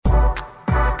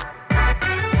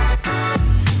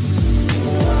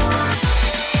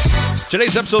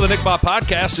Today's episode of the Nick Ballock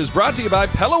Podcast is brought to you by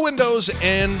Pella Windows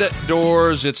and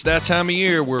Doors. It's that time of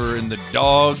year. We're in the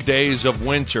dog days of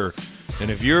winter. And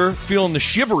if you're feeling the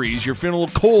shiveries, you're feeling a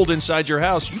little cold inside your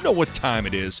house, you know what time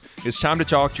it is. It's time to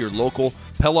talk to your local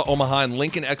Pella Omaha and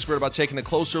Lincoln expert about taking a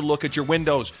closer look at your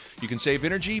windows. You can save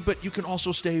energy, but you can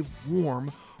also stay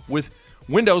warm with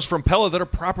windows from Pella that are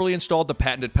properly installed the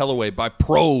patented Pella way by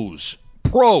pros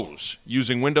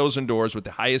using windows and doors with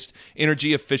the highest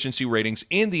energy efficiency ratings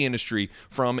in the industry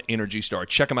from Energy Star.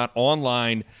 Check them out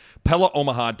online,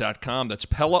 PellaOmaha.com. That's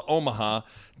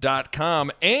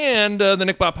PellaOmaha.com. And the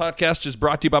Nick Ballock Podcast is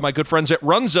brought to you by my good friends at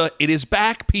Runza. It is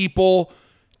back, people.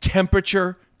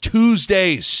 Temperature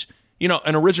Tuesdays. You know,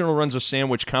 an original Runza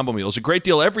sandwich combo meal is a great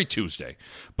deal every Tuesday.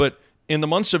 But in the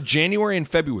months of January and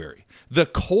February, the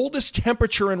coldest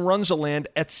temperature in Runza land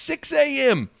at 6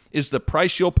 a.m. is the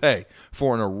price you'll pay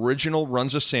for an original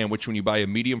Runza sandwich when you buy a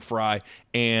medium fry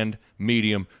and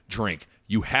medium drink.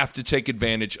 You have to take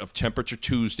advantage of Temperature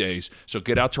Tuesdays, so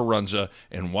get out to Runza,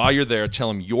 and while you're there, tell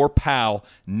them your pal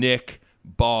Nick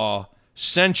Baugh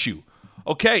sent you.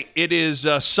 Okay, it is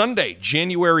Sunday,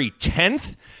 January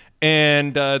 10th,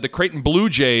 and the Creighton Blue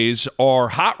Jays are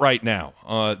hot right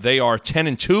now. They are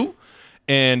 10-2.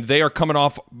 And they are coming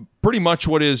off pretty much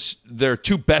what is their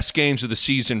two best games of the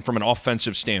season from an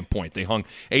offensive standpoint. They hung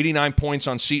 89 points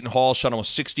on Seton Hall, shot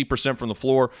almost 60% from the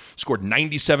floor, scored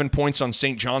 97 points on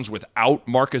St. John's without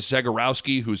Marcus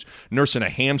Zagorowski, who's nursing a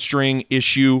hamstring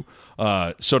issue.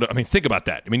 Think about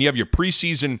that. I mean, you have your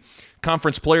preseason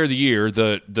conference player of the year,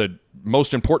 the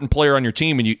most important player on your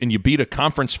team, and you beat a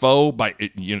conference foe by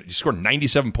you scored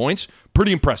 97 points.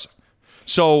 Pretty impressive.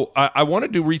 So I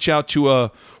wanted to reach out to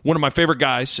one of my favorite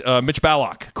guys, Mitch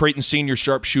Ballock, Creighton Senior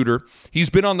Sharpshooter. He's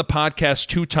been on the podcast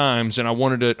 2 times, and I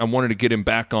wanted to get him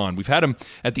back on. We've had him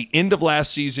at the end of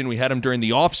last season. We had him during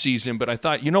the off season, but I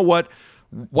thought, you know what?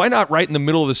 Why not right in the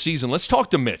middle of the season? Let's talk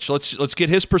to Mitch. Let's get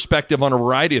his perspective on a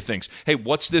variety of things. Hey,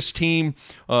 what's this team?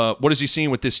 What is he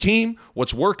seeing with this team?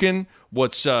 What's working?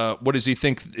 What does he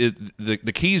think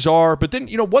the keys are? But then,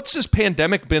 what's this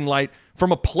pandemic been like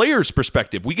from a player's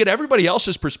perspective? We get everybody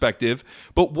else's perspective,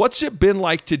 but what's it been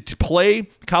like to play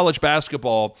college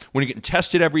basketball when you're getting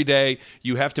tested every day?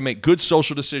 You have to make good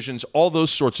social decisions, all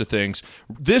those sorts of things.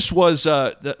 This was,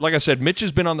 like I said, Mitch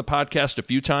has been on the podcast a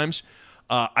few times.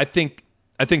 I think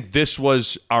this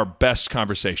was our best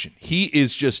conversation. He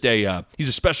is just he's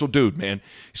a special dude, man.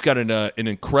 He's got an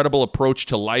incredible approach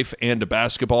to life and to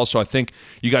basketball, so I think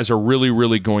you guys are really,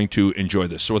 really going to enjoy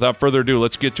this. So without further ado,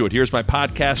 let's get to it. Here's my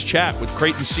podcast chat with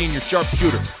Creighton Senior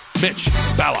Sharpshooter, Mitch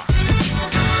Ballock.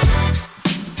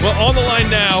 Well, on the line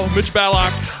now, Mitch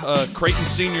Ballock, Creighton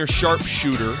Senior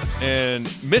Sharpshooter,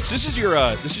 and Mitch, this is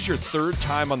your third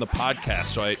time on the podcast,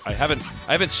 so I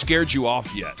haven't scared you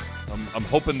off yet. I'm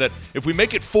hoping that if we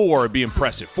make it 4, it'd be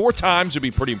impressive. 4 times would be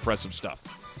pretty impressive stuff.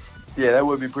 Yeah, that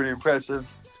would be pretty impressive.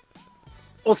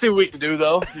 We'll see what we can do,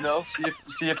 though.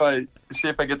 See if I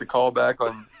get the call back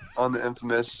on the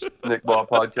infamous Nick Ballock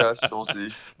podcast. So we'll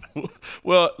see.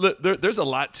 Well, there's a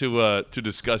lot to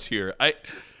discuss here.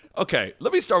 Okay,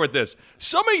 let me start with this.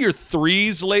 Some of your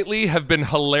threes lately have been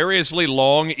hilariously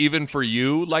long, even for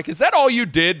you. Like, is that all you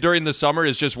did during the summer?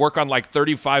 Is just work on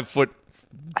 35-foot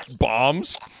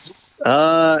bombs?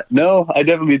 No, I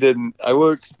definitely didn't. I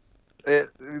worked.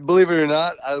 Believe it or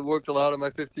not, I worked a lot on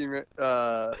my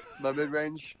my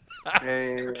mid-range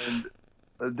and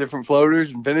different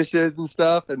floaters and finishes and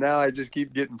stuff. And now I just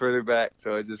keep getting further back.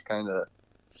 So I just kind of.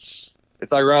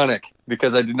 It's ironic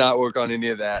because I did not work on any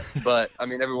of that. But, I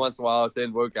mean, every once in a while it's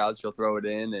in workouts, you'll throw it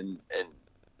in, and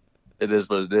it is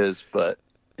what it is. But,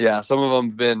 yeah, some of them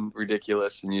have been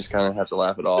ridiculous, and you just kind of have to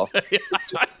laugh it off.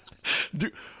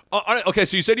 Okay,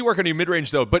 so you said you work on your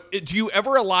mid-range, though. But do you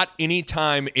ever allot any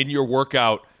time in your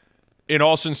workout, in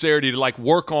all sincerity, to,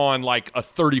 work on, a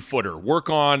 30-footer? Work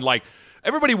on,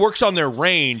 everybody works on their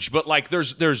range, but,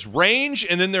 there's range,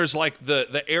 and then there's,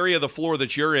 the area of the floor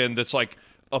that you're in that's,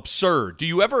 absurd. Do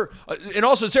you ever, in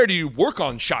all sincerity, do you work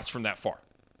on shots from that far?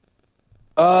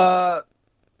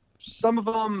 Some of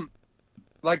them,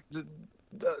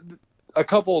 a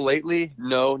couple lately,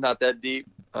 no, not that deep.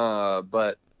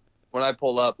 But when I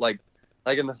pull up, like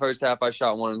in the first half, I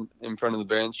shot one in front of the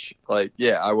bench.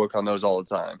 I work on those all the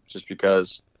time, just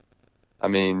because. I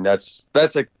mean, that's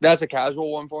a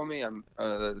casual one for me.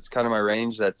 It's kind of my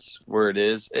range. That's where it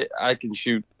is. I can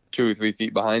shoot 2 or 3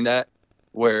 feet behind that,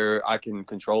 where I can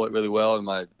control it really well, and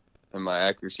my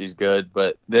accuracy is good.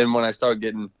 But then when I start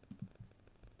getting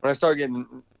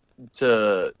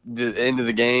to the end of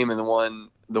the game and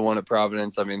the one at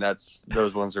Providence, I mean,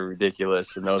 those ones are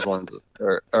ridiculous, and those ones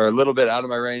are a little bit out of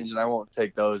my range, and I won't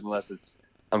take those unless it's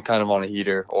I'm kind of on a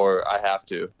heater or I have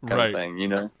to kind Right. of thing, you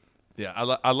know? Yeah,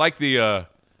 I like the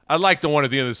one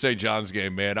at the end of the St. John's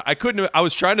game, man. I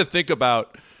was trying to think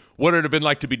about what it would have been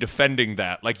like to be defending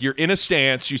that. Like, you're in a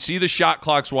stance, you see the shot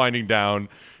clock's winding down,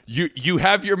 you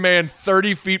have your man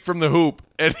 30 feet from the hoop,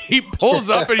 and he pulls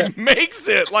up and he makes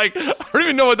it. Like, I don't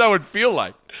even know what that would feel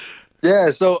like. Yeah,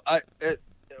 so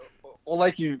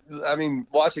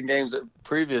watching games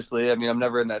previously, I mean, I'm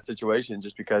never in that situation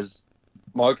just because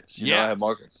Marcus, I have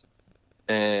Marcus.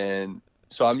 And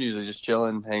so I'm usually just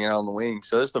chilling, hanging out on the wing.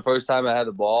 So this is the first time I had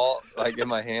the ball like in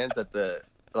my hands as the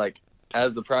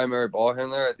primary ball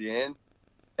handler at the end.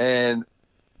 And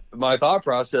my thought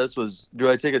process was, do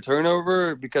I take a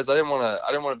turnover? Because I didn't want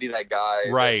to be that guy.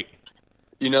 Right.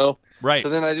 Right. So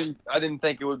then I didn't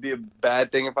think it would be a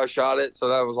bad thing if I shot it. So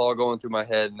that was all going through my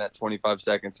head in that 25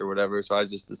 seconds or whatever. So I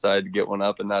just decided to get one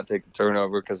up and not take the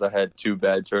turnover because I had 2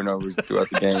 bad turnovers throughout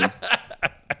the game.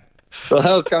 So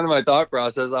that was kind of my thought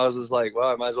process. I was just like, well,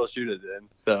 I might as well shoot it then.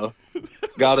 So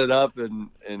got it up and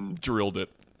drilled it.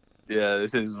 Yeah,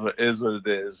 it is what it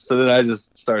is. So then I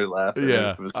just started laughing.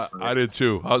 Yeah, I did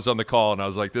too. I was on the call and I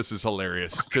was like, "This is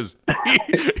hilarious," because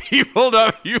he pulled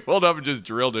up and just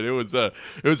drilled it. It was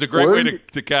a great way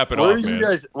to cap it off, man.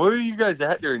 Where were you guys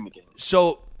at during the game?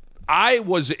 So I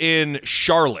was in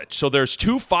Charlotte. So there's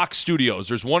 2 Fox studios.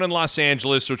 There's one in Los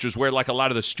Angeles, which is where like a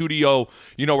lot of the studio,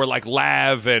 where like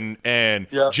Lav and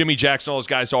Jimmy Jackson, all those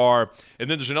guys are. And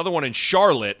then there's another one in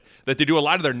Charlotte that they do a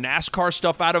lot of their NASCAR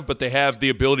stuff out of, but they have the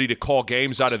ability to call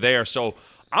games out of there. So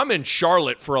I'm in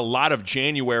Charlotte for a lot of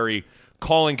January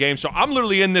calling games. So I'm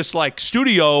literally in this like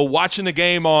studio watching the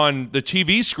game on the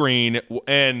TV screen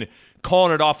and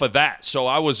calling it off of that. So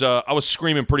I was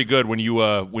screaming pretty good when you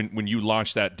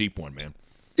launched that deep one, man.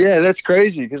 Yeah, that's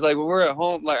crazy because like when we're at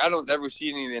home, like I don't ever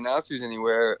see any of the announcers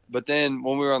anywhere. But then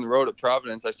when we were on the road at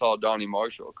Providence, I saw Donnie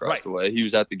Marshall across the way. He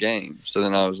was at the game. So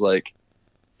then I was like,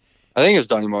 I think it was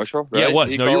Donnie Marshall, right? Yeah, it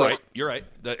was. No, you're right. You're right.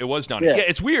 It was Donnie. Yeah,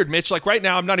 it's weird, Mitch. Like right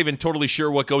now, I'm not even totally sure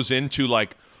what goes into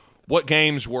like what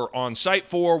games were on site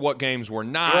for, what games were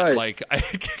not. Right. Like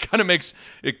it kind of makes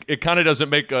it kind of doesn't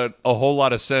make a whole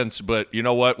lot of sense. But you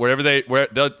know what?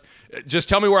 Just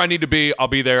tell me where I need to be. I'll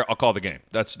be there. I'll call the game.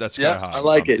 That's kind of how I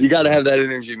like it. You got to have that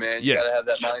energy, man. You got to have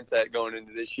that mindset going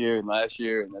into this year and last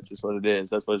year, and that's just what it is.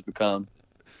 That's what it's become.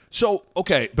 So,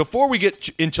 okay, before we get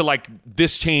into like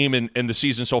this team and the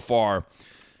season so far,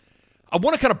 I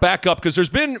want to kind of back up because there's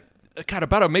been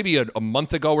about maybe a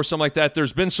month ago or something like that.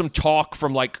 There's been some talk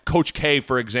from like Coach K,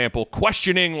 for example,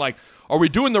 questioning like, are we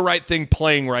doing the right thing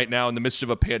playing right now in the midst of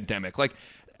a pandemic? Like,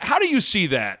 how do you see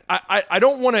that? I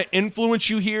don't want to influence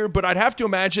you here, but I'd have to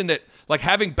imagine that like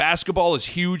having basketball is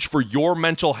huge for your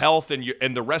mental health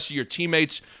and the rest of your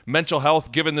teammates' mental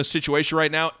health given the situation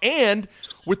right now. And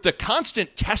with the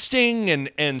constant testing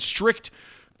and strict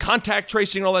contact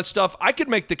tracing and all that stuff, I could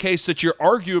make the case that you're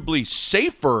arguably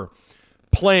safer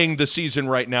playing the season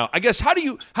right now. I guess how do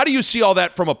you see all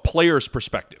that from a player's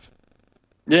perspective?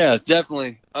 Yeah,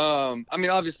 definitely. I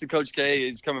mean, obviously Coach K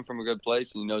is coming from a good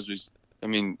place and he knows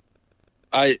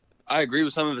I agree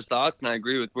with some of his thoughts and I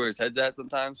agree with where his head's at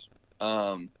sometimes.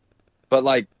 But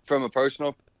like from a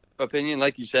personal opinion,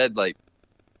 like you said, like,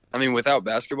 I mean, without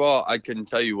basketball, I couldn't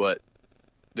tell you what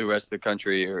the rest of the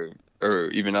country or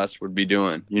even us would be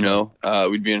doing,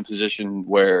 we'd be in a position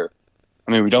where,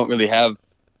 I mean, we don't really have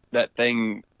that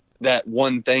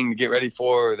one thing to get ready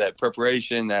for, that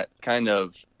preparation, that kind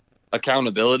of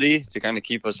accountability to kind of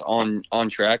keep us on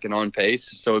track and on pace.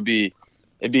 So it'd be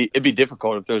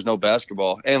difficult if there was no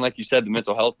basketball. And like you said, the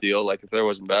mental health deal, like if there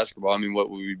wasn't basketball, I mean, what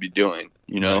would we be doing,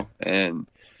 Right. And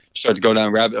start to go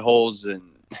down rabbit holes and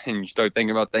you start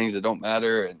thinking about things that don't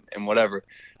matter and whatever.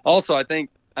 Also, I think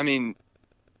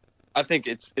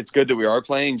it's good that we are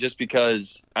playing just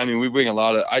because, I mean, we bring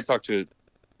I talk to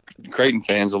Creighton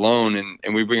fans alone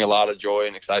and we bring a lot of joy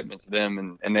and excitement to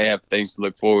them and they have things to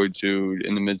look forward to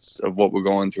in the midst of what we're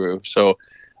going through. So,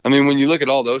 I mean, when you look at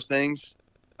all those things,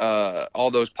 all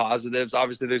those positives,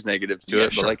 obviously there's negatives to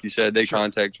it, sure. But like you said, they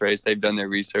contact trace, they've done their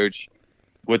research.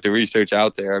 With the research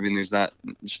out there, I mean,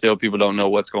 still people don't know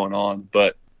what's going on,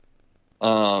 but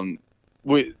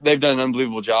they've done an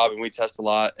unbelievable job and we test a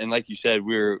lot. And like you said,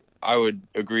 I would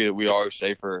agree that we are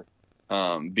safer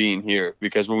being here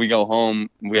because when we go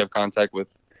home, we have contact with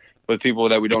people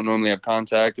that we don't normally have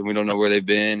contact and we don't know where they've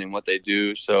been and what they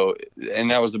do. So,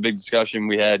 and that was a big discussion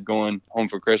we had going home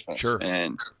for Christmas. Sure.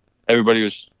 And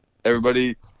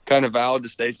everybody kind of vowed to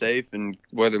stay safe and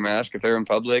wear their mask if they're in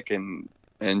public and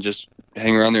just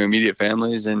hang around their immediate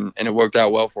families. And it worked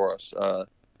out well for us.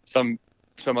 Some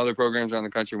other programs around the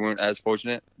country weren't as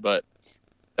fortunate, but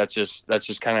that's just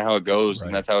kind of how it goes. Right.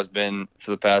 And that's how it's been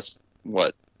for the past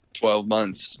what, 12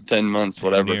 months, 10 months, Damn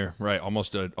whatever. near, right?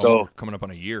 Almost So coming up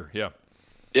on a year. Yeah.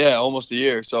 yeah, almost a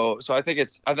year. So I think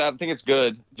I think it's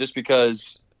good just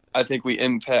because I think we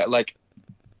impact, like,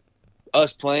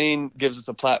 us playing gives us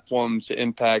a platform to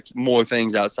impact more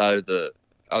things outside of the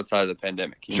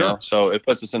pandemic, you Sure. know? So it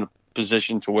puts us in a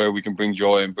position to where we can bring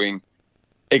joy and bring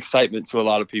excitement to a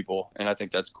lot of people, and I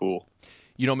think that's cool.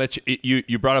 You know, Mitch,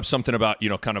 you brought up something about,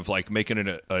 kind of like making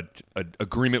an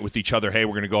agreement with each other. Hey,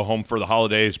 we're going to go home for the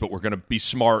holidays, but we're going to be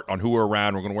smart on who we're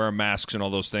around. We're going to wear masks and all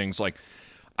those things. Like,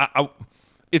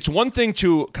 it's one thing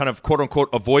to kind of quote unquote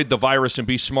avoid the virus and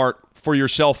be smart for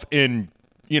yourself in,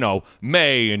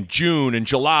 May and June and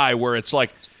July, where it's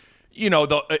like,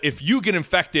 if you get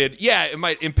infected, yeah, it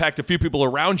might impact a few people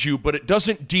around you, but it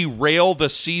doesn't derail the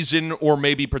season or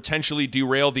maybe potentially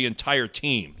derail the entire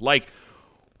team. Like,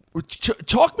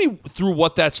 talk me through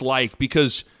what that's like,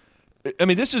 because I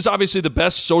mean, this is obviously the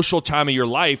best social time of your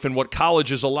life, and what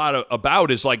college is a lot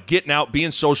about is like getting out,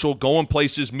 being social, going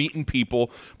places, meeting people,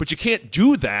 but you can't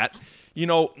do that.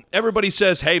 Everybody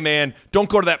says, hey, man, don't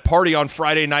go to that party on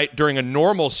Friday night during a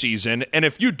normal season, and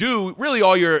if you do, really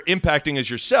all you're impacting is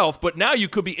yourself, but now you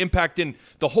could be impacting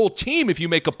the whole team if you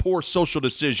make a poor social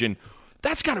decision.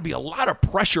 That's got to be a lot of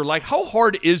pressure. Like, how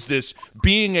hard is this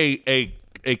being a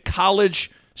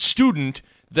college student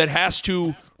that has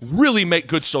to really make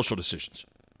good social decisions?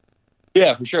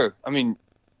 Yeah, for sure. I mean,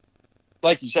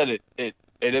 like you said, it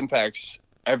impacts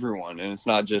everyone, and it's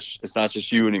not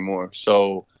just you anymore.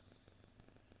 So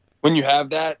when you have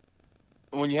that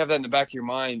in the back of your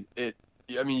mind,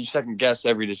 you second guess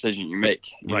every decision you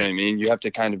make. You know what I mean? You have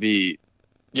to be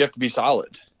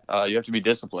solid. You have to be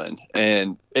disciplined,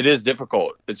 and it is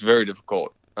difficult. It's very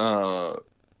difficult.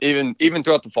 Even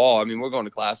throughout the fall, I mean, we're going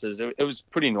to classes. It was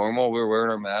pretty normal. We were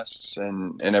wearing our masks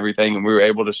and everything, and we were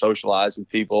able to socialize with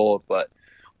people. But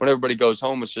when everybody goes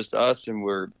home, it's just us, and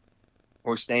we're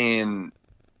staying.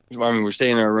 We're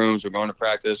staying in our rooms. We're going to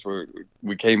practice.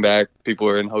 We came back. People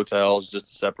are in hotels just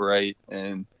to separate,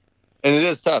 and it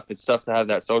is tough. It's tough to have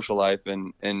that social life,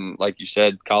 and like you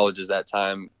said, college is that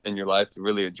time in your life to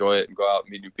really enjoy it and go out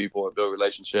and meet new people and build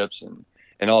relationships and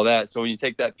all that. So when you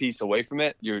take that piece away from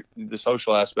it, the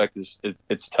social aspect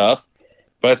it's tough.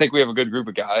 But I think we have a good group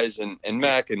of guys, and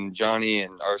Mac and Johnny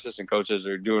and our assistant coaches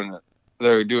are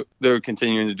they're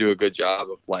continuing to do a good job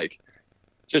of, like,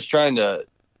 just trying to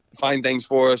find things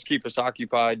for us, keep us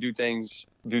occupied, do things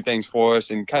for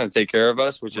us, and kind of take care of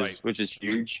us, which is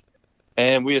huge.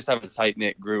 And we just have a tight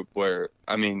knit group where,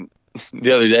 I mean,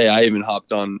 the other day I even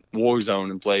hopped on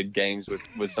Warzone and played games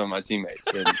with some of my teammates.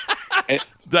 And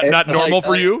that not normal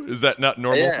for you? Is that not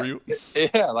normal for you?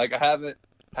 Yeah, like, I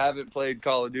haven't played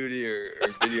Call of Duty or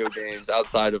video games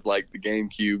outside of, like, the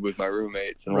GameCube with my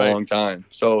roommates in a long time.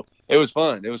 So it was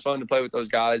fun. It was fun to play with those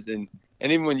guys, and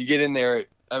even when you get in there,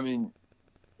 I mean,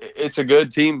 it's a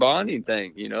good team bonding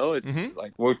thing, It's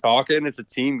like, we're talking. It's a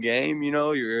team game,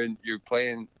 You're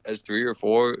playing as 3 or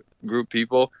 4 group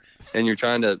people, and you're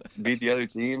trying to beat the other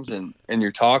teams, and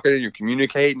you're talking and you're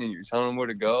communicating and you're telling them where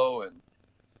to go, and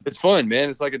it's fun,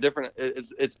 man. It's like a different.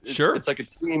 It's sure. It's like a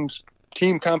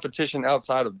team competition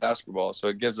outside of basketball, so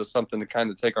it gives us something to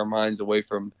kind of take our minds away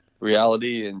from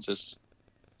reality and just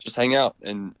hang out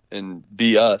and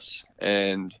be us.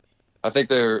 And I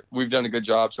think we've done a good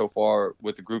job so far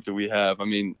with the group that we have. I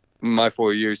mean, my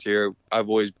 4 years here,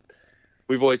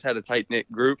 we've always had a tight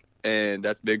knit group, and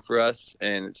that's big for us,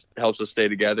 and it helps us stay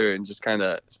together and just kind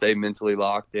of stay mentally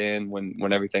locked in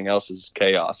when everything else is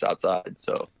chaos outside.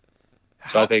 So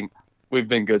I think we've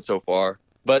been good so far.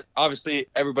 But obviously,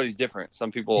 everybody's different.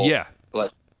 Some people,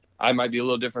 like, I might be a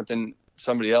little different than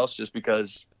somebody else just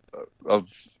because of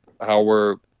how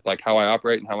I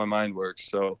operate and how my mind works.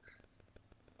 So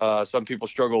some people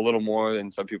struggle a little more,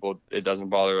 and some people it doesn't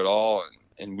bother at all.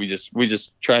 And we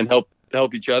just try and help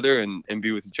each other and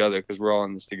be with each other, because we're all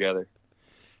in this together.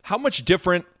 How much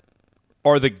different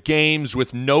are the games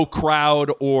with no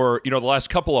crowd, or, the last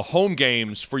couple of home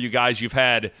games for you guys? You've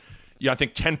had, I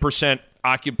think 10%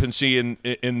 occupancy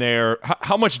in there.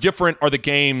 How much different are the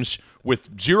games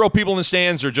with 0 people in the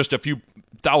stands or just a few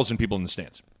thousand people in the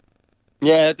stands?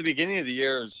 Yeah, at the beginning of the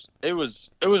year, it was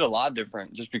a lot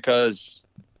different, just because,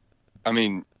 I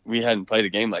mean, we hadn't played a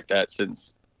game like that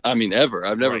since, ever.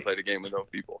 I've never played a game with no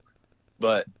people.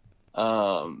 But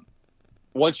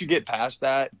once you get past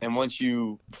that, and once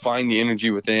you find the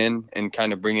energy within and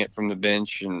kind of bring it from the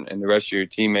bench and the rest of your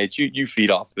teammates, you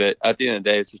feed off of it. At the end of the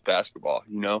day, it's just basketball,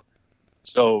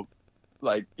 So,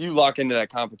 like, you lock into that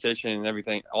competition and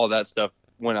everything, all that stuff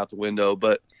went out the window.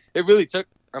 But it really took,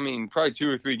 probably 2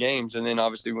 or 3 games, and then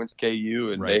obviously went to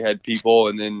KU, and they had people,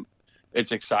 and then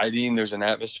it's exciting. There's an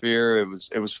atmosphere.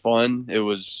 It was fun. It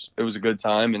was a good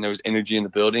time, and there was energy in the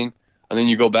building. And then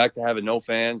you go back to having no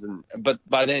fans, but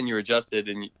by then you're adjusted,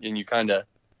 and you kind of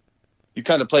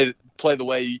play the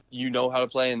way you know how to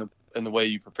play, and the way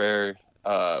you prepare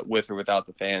with or without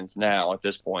the fans now at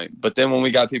this point. But then when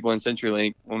we got people in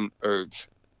CenturyLink or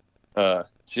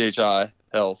CHI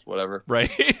Health, whatever,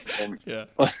 right? And yeah,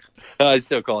 I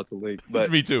still call it the link, but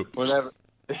me too. Whenever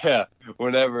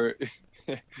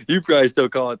you probably still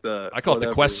call it the. I call it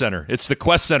the Quest Center. It's the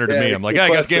Quest Center to me. I'm like, I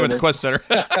got a game at the Quest Center.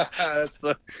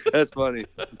 That's funny.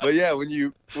 But yeah,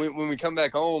 when we come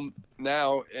back home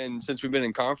now, and since we've been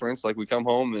in conference, like we come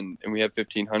home and we have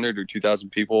 1,500 or 2,000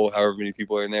 people, however many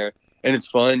people are in there, and it's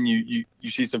fun. You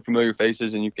see some familiar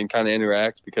faces, and you can kind of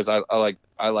interact, because I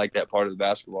like that part of the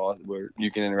basketball where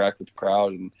you can interact with the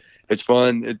crowd, and it's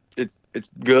fun. It's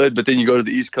good. But then you go to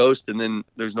the East Coast, and then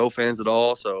there's no fans at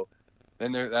all, so.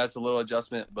 Then that's a little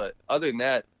adjustment, but other than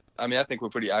that, I mean, I think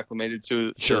we're pretty acclimated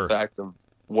to the fact of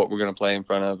what we're going to play in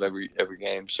front of every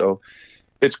game. So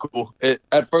it's cool.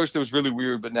 At first it was really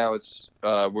weird, but now it's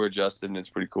we're adjusted, and it's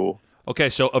pretty cool. Okay,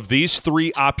 so of these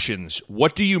three options,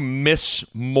 what do you miss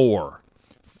more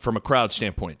from a crowd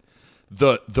standpoint?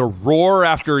 The roar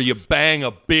after you bang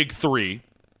a big three.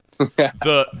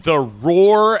 the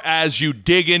roar as you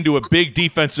dig into a big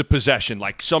defensive possession.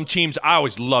 Like some teams, I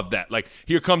always love that. Like,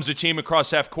 here comes the team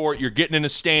across half court, you're getting in a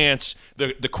stance,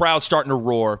 the crowd's starting to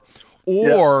roar.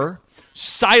 Or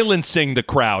silencing the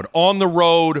crowd on the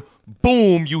road,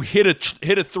 boom, you hit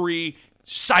a three,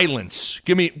 silence.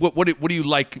 Give me what do you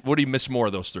like? What do you miss more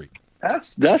of those three?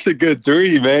 That's a good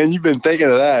three, man. You've been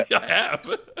thinking of that. I have.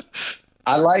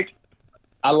 I like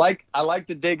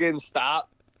the dig in stop.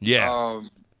 Yeah.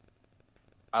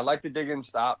 I like the dig and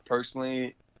stop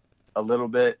personally a little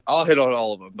bit. I'll hit on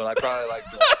all of them, but I probably like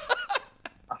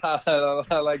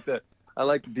I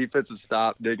like the defensive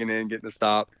stop, digging in, getting the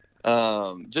stop.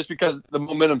 Just because the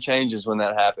momentum changes when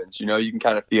that happens. You know, you can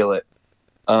kind of feel it.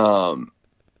 And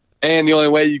the only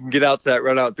way you can get out to that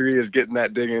run out three is getting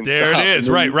that dig in. There stop. It is.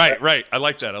 Right. I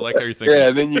like that. I like how you're thinking.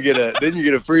 Yeah, then you get a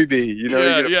freebie. You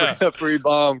know, you get a free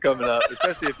bomb coming up.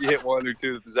 Especially if you hit one or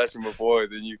two of the possession before,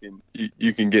 then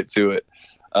you can get to it.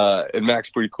 And Mac's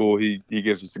pretty cool. He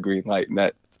gives us the green light in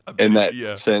that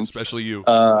sense. Especially you.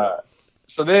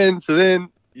 So then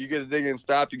you get a dig and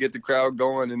stop, you get the crowd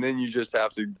going, and then you just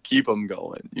have to keep them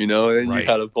going, you know. And then you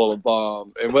got to pull a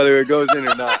bomb, and whether it goes in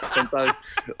or not, sometimes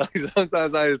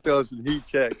I just throw some heat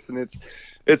checks, and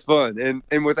it's fun.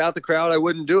 And without the crowd, I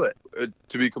wouldn't do it.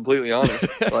 To be completely honest,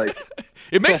 like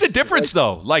it makes a difference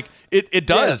though. Like it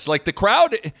does. Yeah. Like the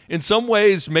crowd, in some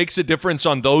ways, makes a difference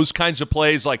on those kinds of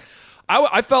plays. Like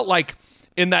I felt like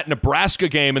in that Nebraska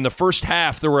game in the first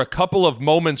half, there were a couple of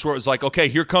moments where it was like, okay,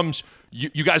 here comes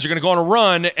you guys are going to go on a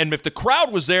run, and if the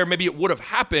crowd was there, maybe it would have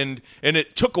happened, and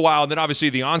it took a while, and then obviously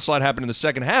the onslaught happened in the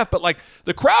second half, but like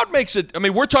the crowd makes it, I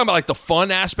mean, we're talking about like the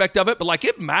fun aspect of it, but like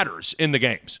it matters in the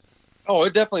games. Oh,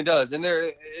 it definitely does, and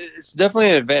it's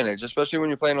definitely an advantage, especially when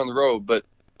you're playing on the road, but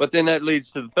then that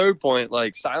leads to the third point,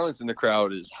 like silencing the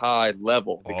crowd is high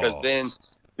level,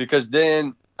 because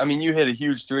then I mean, you hit a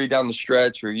huge three down the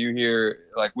stretch, or you hear,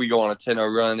 like, we go on a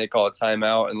 10-0 run, they call a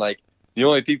timeout, and, like, the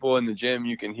only people in the gym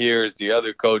you can hear is the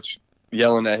other coach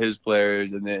yelling at his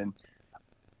players, and then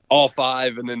all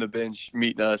five, and then the bench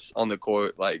meeting us on the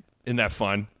court, like. Isn't that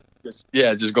fun? Just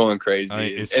going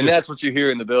crazy. And that's what you hear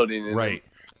in the building. And right.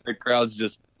 The crowd's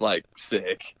just, like,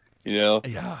 sick, you know?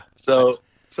 Yeah. So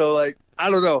like, I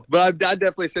don't know, but I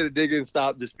definitely say the dig and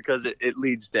stop just because it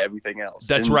leads to everything else.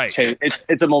 That's right.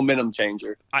 It's a momentum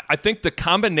changer. I think the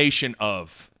combination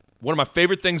of one of my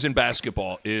favorite things in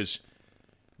basketball is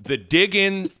the dig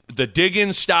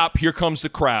in stop. Here comes the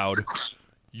crowd.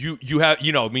 You have,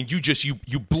 you know, I mean,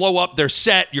 you blow up their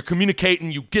set. You're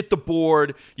communicating. You get the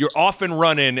board. You're off and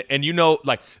running, and you know,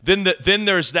 like then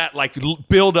there's that like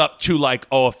build up to like,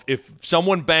 oh, if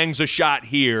someone bangs a shot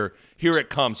here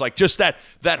it comes. Like just that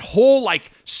whole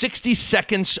like 60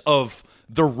 seconds of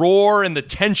the roar and the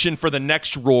tension for the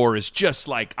next roar is just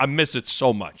like, I miss it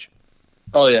so much.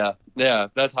 Oh yeah,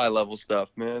 that's high level stuff,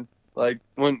 man. Like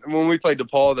when we played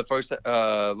DePaul the first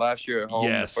last year at home,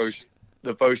 yes.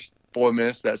 the first 4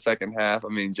 minutes of that second half, I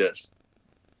mean, just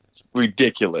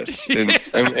ridiculous.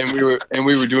 And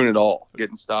we were doing it all,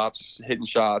 getting stops, hitting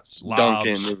shots, Lobs,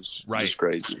 dunking. It was just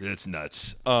crazy. It's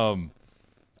nuts.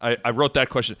 I wrote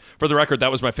that question. For the record, that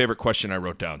was my favorite question I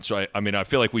wrote down. So, I mean, I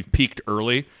feel like we've peaked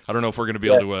early. I don't know if we're going to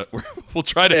be able to we'll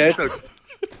try to. Yeah,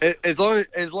 okay. As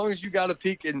long as you got to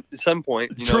peak at some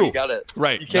point, you know, True. You got to.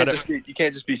 Right. You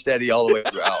can't just be steady all the way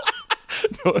throughout.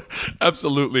 No,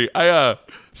 absolutely.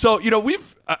 So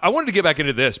I wanted to get back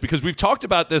into this because we've talked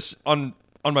about this on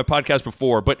my podcast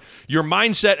before, but your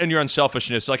mindset and your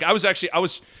unselfishness. Like I was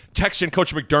texting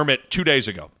Coach McDermott 2 days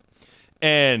ago,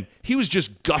 and he was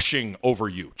just gushing over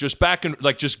you, just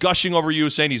gushing over you,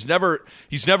 saying he's never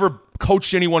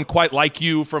coached anyone quite like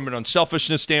you from an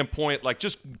unselfishness standpoint, like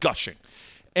just gushing.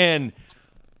 And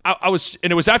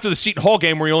it was after the Seton Hall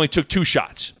game where he only took 2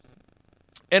 shots.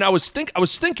 And I was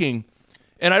thinking,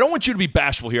 and I don't want you to be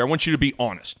bashful here. I want you to be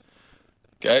honest.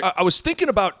 Okay. I was thinking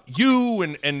about you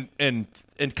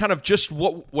and kind of just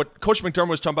what Coach McDermott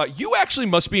was talking about. You actually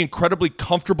must be incredibly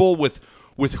comfortable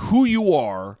with who you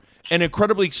are and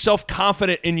incredibly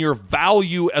self-confident in your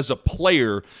value as a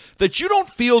player that you don't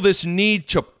feel this need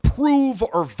to prove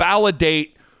or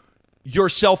validate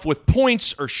yourself with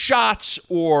points or shots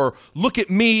or look at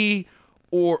me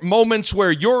or moments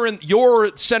where you're in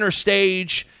your center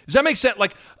stage. Does that make sense?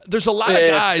 Like, there's a lot of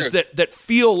guys sure. that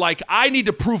feel like I need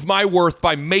to prove my worth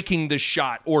by making this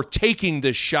shot or taking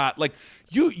this shot. Like,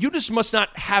 you just must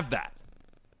not have that.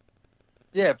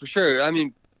 Yeah, for sure. I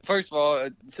mean, first of all,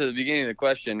 to the beginning of the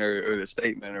question or the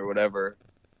statement or whatever,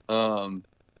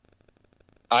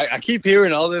 I keep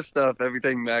hearing all this stuff,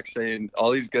 everything Mac's saying,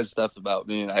 all these good stuff about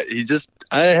me, and I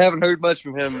haven't heard much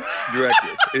from him directly.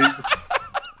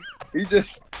 He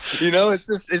just,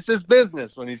 it's just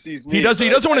business when he sees me. He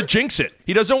doesn't want to jinx it.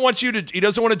 He doesn't want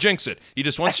to jinx it. He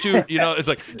just wants to, it's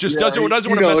like, doesn't want to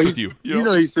mess with you.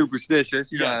 He's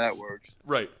superstitious. You know how that works.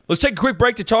 Right. Let's take a quick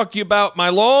break to talk to you about my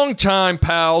longtime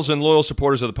pals and loyal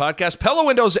supporters of the podcast, Pella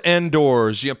Windows and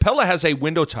Doors. Pella has a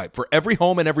window type for every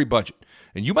home and every budget.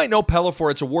 And you might know Pella for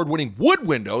its award-winning wood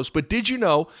windows, but did you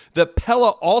know that Pella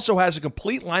also has a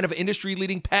complete line of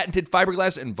industry-leading patented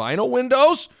fiberglass and vinyl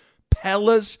windows?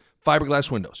 Pella's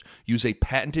fiberglass windows use a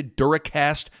patented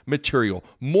Duracast material,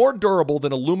 more durable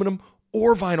than aluminum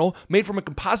or vinyl, made from a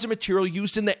composite material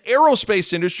used in the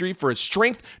aerospace industry for its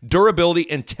strength, durability,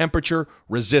 and temperature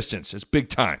resistance. It's big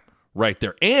time right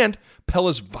there. And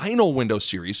Pella's vinyl window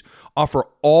series offer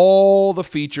all the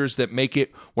features that make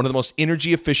it one of the most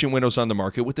energy-efficient windows on the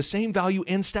market with the same value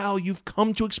and style you've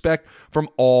come to expect from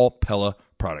all Pella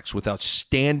products with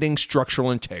outstanding structural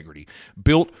integrity,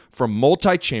 built from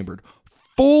multi-chambered,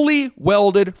 fully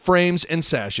welded frames and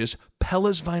sashes.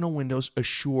 Pella's vinyl windows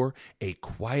assure a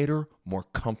quieter, more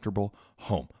comfortable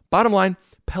home. Bottom line,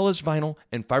 Pella's vinyl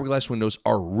and fiberglass windows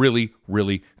are really,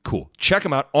 really cool. Check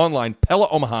them out online,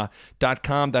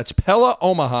 PellaOmaha.com. That's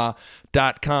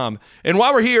PellaOmaha.com. And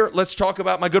while we're here, let's talk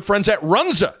about my good friends at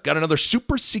Runza. Got another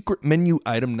super secret menu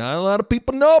item not a lot of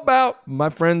people know about. My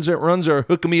friends at Runza are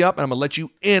hooking me up, and I'm going to let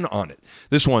you in on it.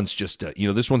 This one's just,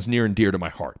 this one's near and dear to my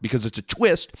heart because it's a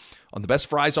twist on the best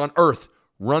fries on earth.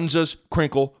 Runza's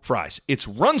Crinkle Fries. It's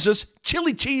Runza's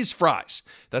chili cheese fries.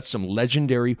 That's some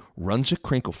legendary Runza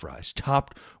Crinkle Fries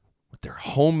topped with their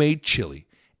homemade chili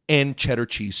and cheddar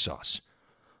cheese sauce.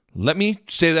 Let me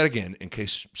say that again in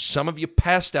case some of you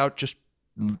passed out just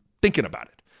thinking about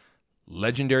it.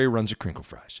 Legendary Runza Crinkle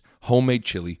Fries. Homemade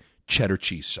chili, cheddar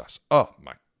cheese sauce. Oh,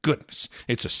 my goodness.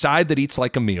 It's a side that eats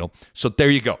like a meal. So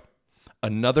there you go.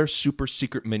 Another super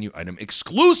secret menu item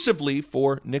exclusively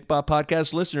for Nick Bob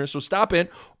Podcast listeners. So stop in,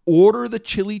 order the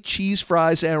chili cheese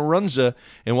fries and Runza,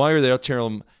 and while you're there, tell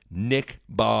them Nick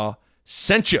Bob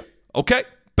sent you. Okay,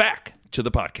 back to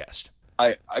the podcast.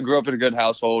 I grew up in a good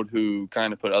household who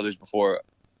kind of put others before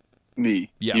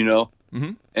me,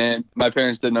 Mm-hmm. And my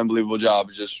parents did an unbelievable job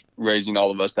of just raising all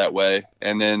of us that way.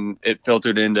 And then it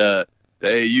filtered into the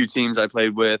AAU teams I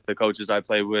played with, the coaches I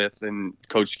played with, and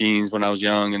Coach Skeens when I was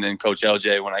young, and then Coach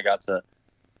LJ when I got to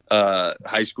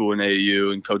high school in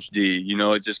AAU, and Coach D.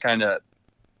 It just kind of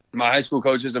my high school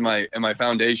coaches and my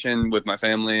foundation with my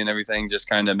family and everything just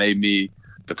kind of made me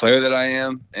the player that I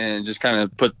am, and just kind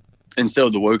of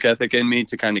instilled the work ethic in me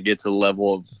to kind of get to the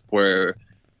level of where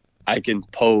I can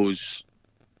pose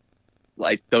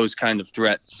like those kind of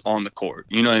threats on the court.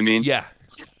 You know what I mean? Yeah.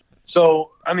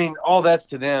 So, I mean, all that's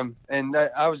to them. And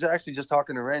I was actually just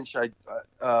talking to Wrench at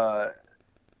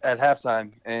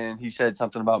halftime, and he said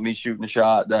something about me shooting a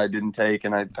shot that I didn't take,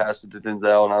 and I passed it to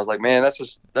Denzel, and I was like, man, that's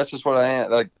just what I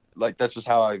am. Like that's just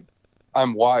how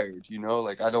I'm wired,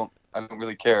 Like I don't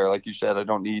really care. Like you said, I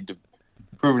don't need to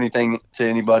prove anything to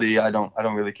anybody. I don't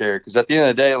really care, because at the end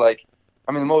of the day, like,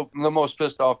 I mean, the most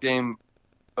pissed off game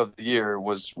of the year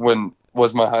was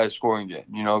my highest scoring game,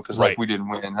 because Right. like we didn't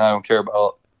win. And I don't care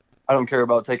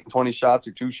about taking 20 shots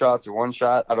or 2 shots or 1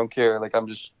 shot. I don't care. Like I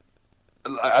just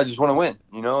want to win,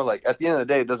 like at the end of the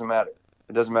day, it doesn't matter.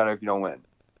 It doesn't matter if you don't win.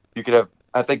 You could have,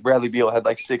 I think Bradley Beal had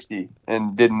like 60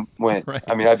 and didn't win. Right.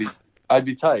 I mean, I'd I'd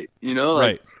be tight, you know,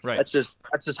 like right. that's just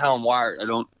how I'm wired. I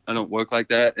don't work like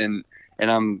that. And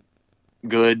I'm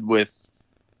good with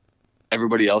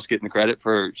everybody else getting the credit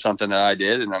for something that I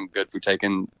did. And I'm good for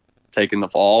taking the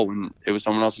fall when it was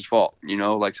someone else's fault, you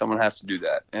know, like someone has to do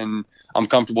that. And I'm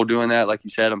comfortable doing that. Like you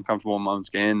said, I'm comfortable in my own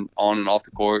skin on and off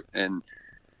the court. And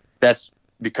that's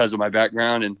because of my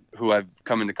background and who I've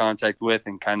come into contact with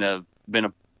and kind of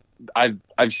been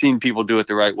I've seen people do it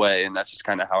the right way, and that's just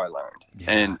kind of how I learned.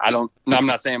 Yeah. And I'm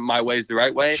not saying my way is the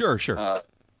right way. Sure.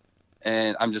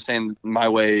 And I'm just saying my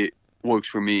way works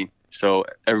for me. So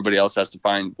everybody else has to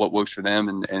find what works for them.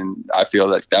 And I feel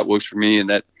like that works for me and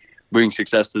that brings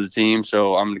success to the team.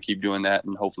 So I'm going to keep doing that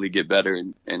and hopefully get better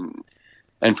and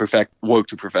work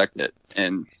to perfect it.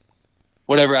 And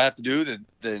whatever I have to do,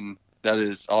 then that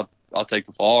is, I'll take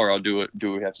the fall, or I'll do what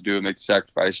we have to do and make the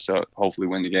sacrifice to hopefully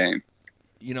win the game.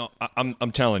 You know,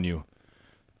 I'm telling you,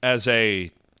 I'm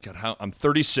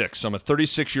 36. So I'm a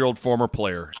 36-year-old former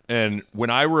player, and when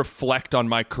I reflect on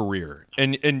my career,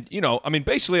 and you know, I mean,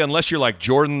 basically, unless you're like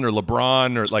Jordan or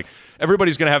LeBron or like,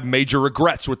 everybody's going to have major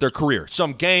regrets with their career.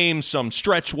 Some game, some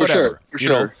stretch, whatever. For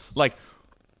sure. You know, like,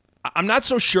 I'm not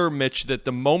so sure, Mitch, that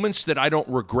the moments that I don't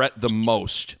regret the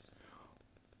most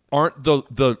aren't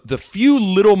the few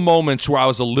little moments where I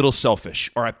was a little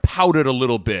selfish, or I pouted a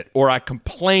little bit, or I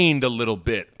complained a little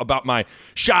bit about my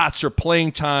shots or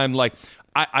playing time. Like,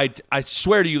 I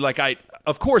swear to you, like,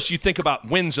 of course you think about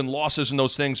wins and losses and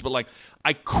those things, but like,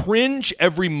 I cringe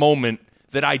every moment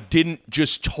that I didn't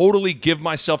just totally give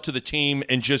myself to the team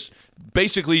and just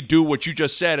basically do what you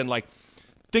just said, and like,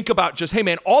 think about just, hey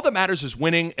man, all that matters is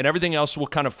winning, and everything else will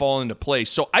kind of fall into place.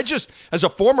 So I just, as a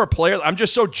former player, I'm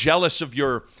just so jealous of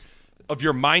your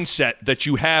mindset that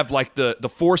you have, like the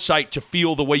foresight to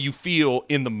feel the way you feel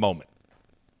in the moment.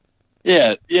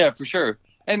 Yeah, for sure.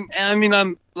 And I mean,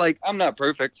 I'm not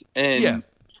perfect. And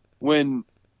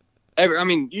I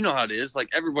mean, you know how it is. Like,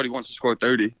 everybody wants to score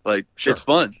 30. Like, sure. It's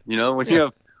fun, you know.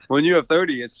 When you have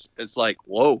 30, it's like,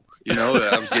 whoa, you know.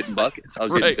 I was getting buckets. I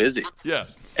was getting busy. Yeah.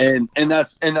 And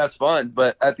that's fun.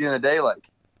 But at the end of the day, like,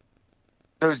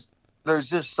 there's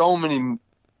just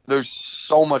there's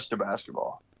so much to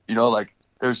basketball. You know, like,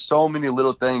 there's so many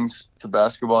little things to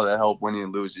basketball that help winning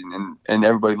and losing, and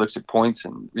everybody looks at points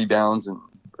and rebounds and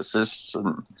assists,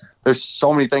 and there's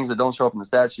so many things that don't show up in the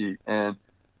stat sheet. And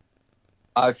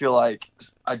I feel like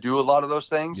I do a lot of those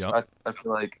things. Yep. I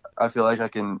feel like I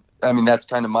can. I mean, that's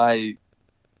kind of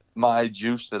my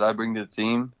juice that I bring to the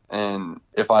team. And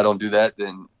if I don't do that,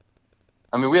 then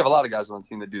I mean, we have a lot of guys on the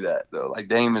team that do that though. Like,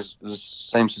 Dame is the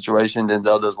same situation.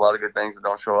 Denzel does a lot of good things that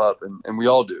don't show up, and we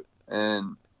all do.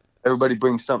 And everybody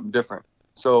brings something different.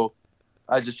 So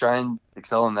I just try and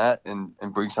excel in that and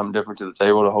bring something different to the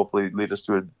table to hopefully lead us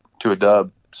to a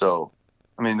dub. So,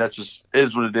 I mean, that's just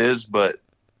is what it is. But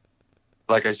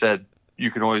like I said,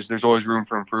 there's always room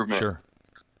for improvement.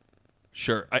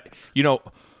 Sure.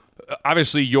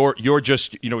 Obviously you're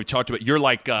just, you know, we talked about, you're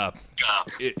like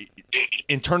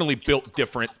internally built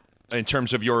different in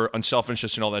terms of your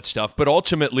unselfishness and all that stuff. But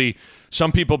ultimately,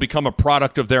 some people become a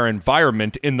product of their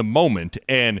environment in the moment.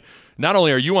 And not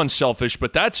only are you unselfish,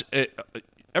 but that's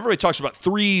everybody talks about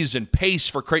threes and pace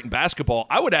for Creighton basketball.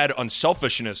 I would add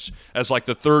unselfishness as like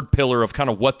the third pillar of kind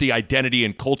of what the identity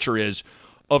and culture is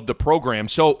of the program.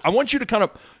 So I want you to kind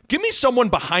of give me someone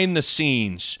behind the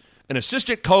scenes, an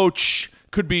assistant coach,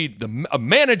 could be a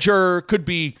manager, could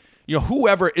be, you know,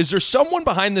 whoever. Is there someone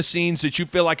behind the scenes that you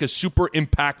feel like is super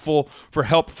impactful for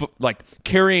help, like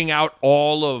carrying out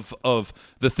all of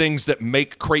the things that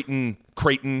make Creighton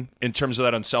in terms of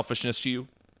that unselfishness to you?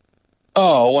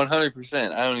 Oh,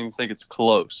 100%. I don't even think it's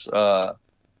close. Well,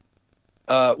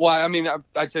 I mean,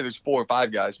 I'd say there's 4 or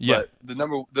 5 guys, but the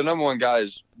number one guy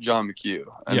is John McHugh.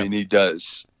 I mean, he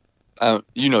does.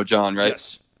 You know John, right?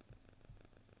 Yes.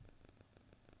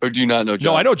 Or do you not know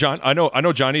John? No, I know John. I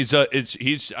know John.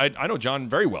 I know John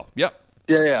very well. Yep.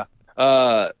 Yeah.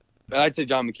 I'd say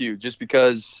John McHugh, just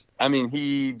because, I mean,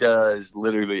 he does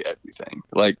literally everything.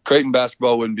 Like, Creighton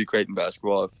basketball wouldn't be Creighton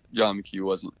basketball if John McHugh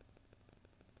wasn't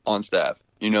on staff,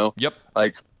 you know? Yep.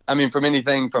 Like, I mean, from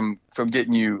anything from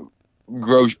getting you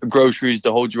groceries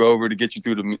to hold you over to get you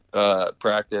through the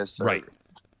practice. Right.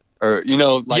 Or, you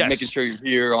know, like making sure you're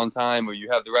here on time, or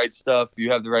you have the right stuff,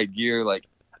 you have the right gear. Like,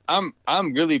 I'm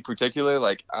really particular.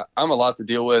 Like, I'm a lot to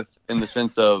deal with in the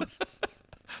sense of,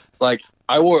 like,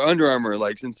 I wore Under Armour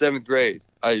like since 7th grade.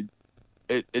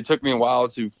 It took me a while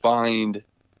to find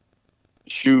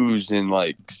shoes and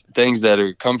like things that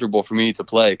are comfortable for me to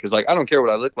play, because like I don't care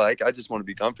what I look like, I just want to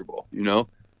be comfortable, you know.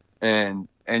 And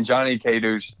Johnny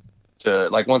caters to,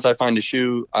 like, once I find a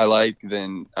shoe I like,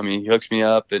 then I mean he hooks me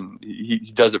up and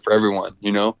he does it for everyone,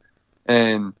 you know.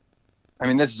 And I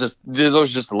mean, those are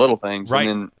just the little things. Right.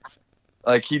 And then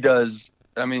like he does,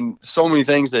 I mean, so many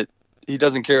things that he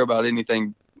doesn't care about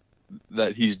anything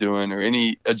that he's doing or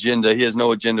any agenda. He has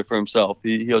no agenda for himself.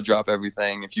 He'll drop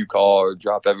everything if you call, or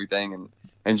drop everything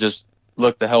and just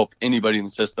look to help anybody in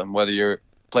the system, whether you're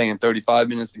playing 35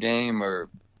 minutes a game or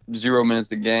 0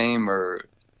 minutes a game, or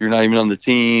you're not even on the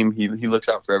team. He looks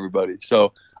out for everybody.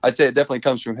 So I'd say it definitely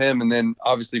comes from him. And then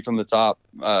obviously from the top,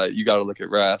 you got to look at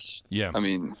Rass. Yeah. I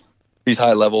mean, he's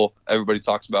high level. Everybody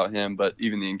talks about him, but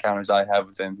even the encounters I have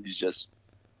with him, he's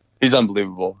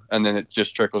unbelievable. And then it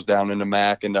just trickles down into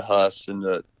Mac, into Huss,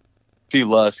 into P.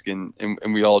 Lusk, and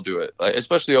we all do it. Like,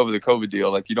 especially over the COVID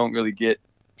deal, like you don't really get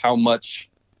how much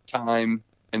time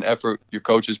and effort your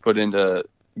coaches put into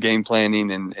game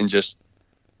planning and just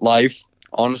life,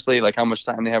 honestly, like how much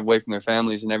time they have away from their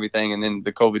families and everything. And then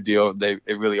the COVID deal,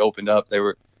 it really opened up. They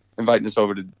were inviting us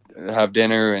over to have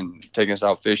dinner and taking us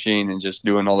out fishing and just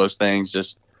doing all those things,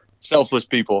 just selfless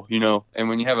people, you know. And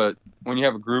when you have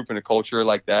a group and a culture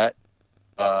like that,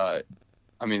 I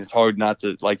mean, it's hard not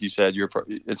to, like you said,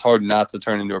 it's hard not to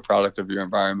turn into a product of your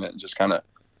environment and just kind of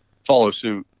follow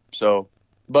suit. So,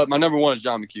 but my number one is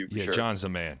John McHugh. For sure. John's the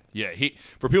man. Yeah,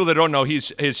 for people that don't know,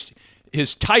 his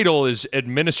title is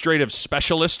administrative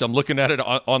specialist. I'm looking at it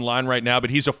online right now, but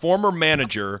he's a former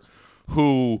manager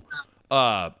who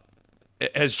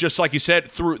has, just like you said,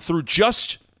 through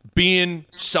just being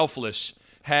selfless,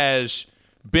 has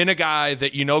been a guy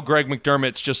that, Greg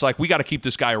McDermott's just like, we got to keep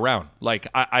this guy around. Like,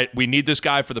 we need this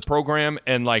guy for the program.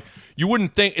 And like, you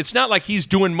wouldn't think, it's not like he's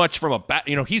doing much from a bat.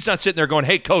 He's not sitting there going,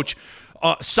 hey, coach,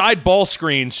 side ball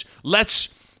screens, let's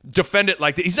defend it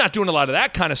like that. He's not doing a lot of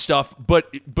that kind of stuff,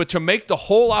 but to make the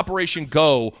whole operation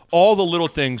go, all the little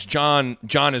things, John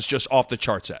is just off the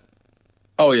charts at.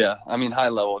 Oh yeah, I mean, high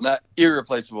level, not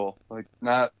irreplaceable, like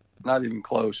not even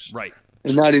close. Right.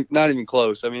 Not even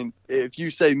close. I mean, if you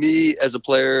say me as a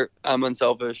player, I'm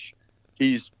unselfish,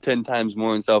 he's 10 times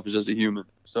more unselfish as a human.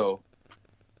 So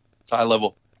it's high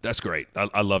level. That's great.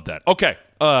 I love that. Okay.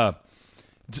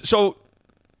 So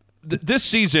this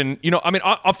season,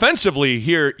 offensively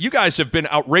here, you guys have been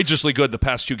outrageously good the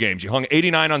past two games. You hung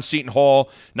 89 on Seton Hall,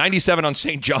 97 on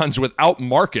St. John's without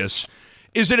Marcus.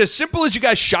 Is it as simple as you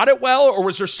guys shot it well, or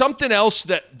was there something else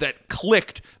that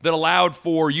clicked that allowed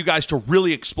for you guys to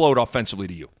really explode offensively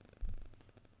to you?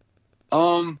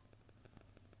 I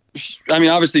mean,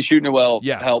 obviously shooting it well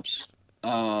helps.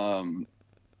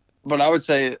 But I would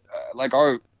say like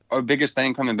our biggest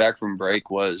thing coming back from break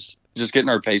was just getting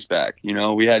our pace back.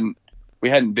 We hadn't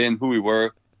been who we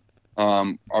were.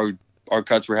 Our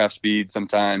cuts were half speed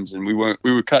sometimes, and we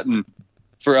were cutting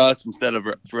for us instead of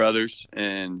for others.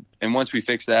 And once we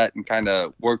fixed that and kind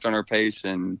of worked on our pace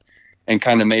and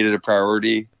kind of made it a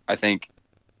priority, I think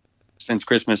since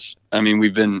Christmas, I mean,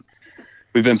 we've been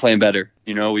playing better.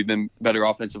 We've been better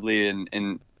offensively,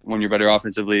 and when you're better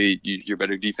offensively, you're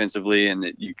better defensively, and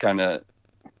you kind of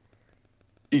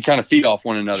feed off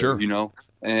one another. Sure.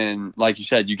 And like you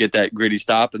said, you get that gritty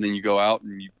stop, and then you go out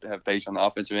and you have pace on the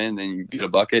offensive end, and then you get a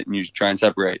bucket and you try and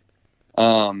separate.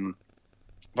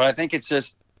 But I think it's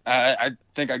just, I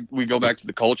think we go back to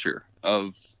the culture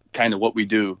of kind of what we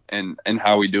do and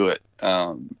how we do it.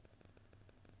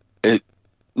 It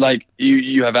like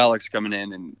you have Alex coming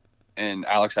in, and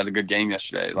Alex had a good game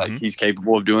yesterday. Like he's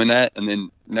capable of doing that. And then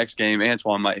next game,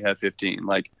 Antoine might have 15.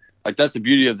 Like that's the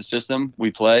beauty of the system we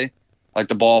play. Like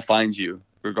the ball finds you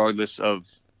regardless of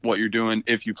what you're doing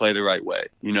if you play the right way.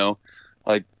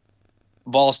 Like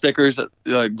ball stickers,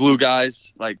 glue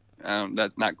guys, like.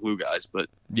 That's not glue guys, but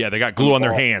yeah, they got glue on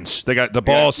their hands. They got the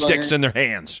ball sticks in their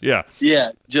hands.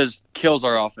 Yeah, just kills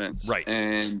our offense. Right,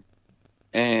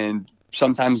 and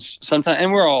sometimes,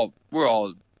 and we're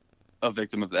all a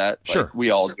victim of that. Sure, like,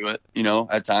 we all do it.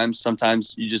 At times,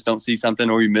 sometimes you just don't see something,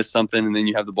 or you miss something, and then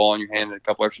you have the ball in your hand in a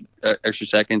couple extra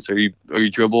seconds, or you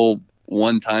dribble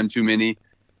one time too many,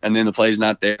 and then the play's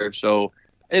not there. So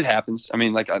it happens. I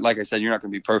mean, like I said, you're not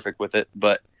going to be perfect with it,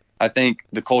 but I think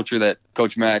the culture that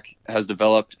Coach Mack has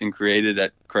developed and created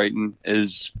at Creighton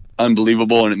is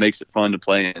unbelievable, and it makes it fun to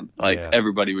play in. Like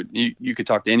everybody you could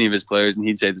talk to any of his players, and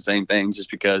he'd say the same thing just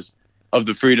because of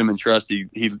the freedom and trust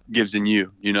he gives in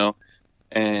you,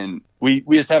 And we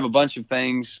just have a bunch of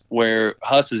things where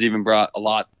Huss has even brought a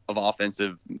lot of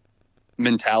offensive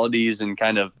mentalities and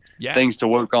kind of things to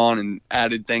work on, and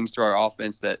added things to our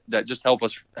offense that just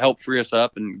help free us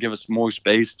up and give us more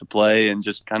space to play and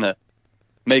just kind of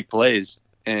make plays.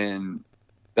 And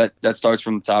that starts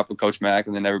from the top with Coach Mack,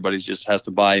 and then everybody just has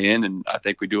to buy in. And I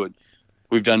think we do it.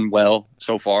 We've done well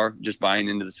so far, just buying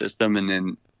into the system. And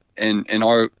then, and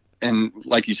our and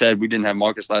like you said, we didn't have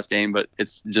Marcus last game, but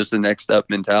it's just the next step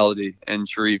mentality. And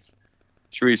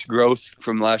Sharif's growth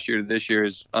from last year to this year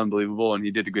is unbelievable, and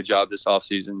he did a good job this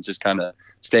offseason just kind of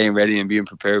staying ready and being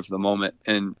prepared for the moment.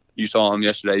 And you saw him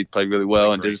yesterday; he played really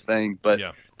well and did his thing. But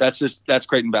that's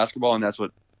Creighton basketball, and that's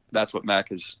what Mac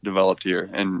has developed here,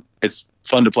 and it's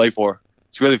fun to play for.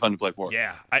 It's really fun to play for.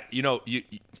 Yeah,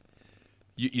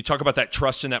 you talk about that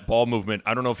trust in that ball movement.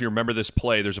 I don't know if you remember this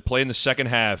play. There's a play in the second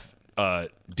half.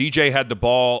 DJ had the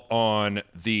ball on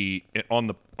the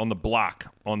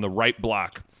block, on the right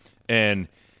block, and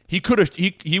he could have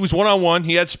he was 1-on-1.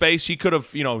 He had space. He could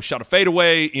have shot a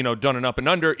fadeaway, done an up and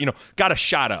under, got a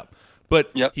shot up. But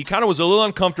he kind of was a little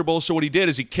uncomfortable. So what he did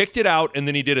is he kicked it out, and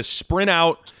then he did a sprint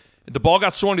out. The ball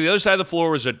got swung to the other side of the floor.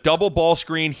 It was a double ball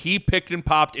screen. He picked and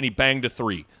popped, and he banged a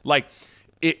three. Like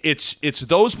it's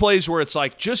those plays where it's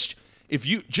like if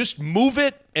you just move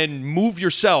it and move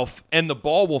yourself, and the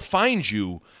ball will find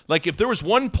you. Like if there was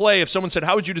one play, if someone said,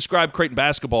 "How would you describe Creighton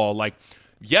basketball?" Like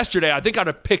yesterday, I think I'd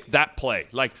have picked that play.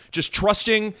 Like just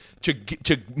trusting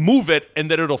to move it, and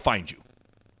that it'll find you.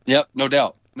 Yep, no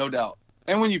doubt.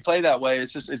 And when you play that way,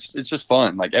 it's just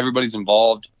fun. Like everybody's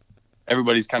involved.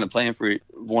 Everybody's kind of playing for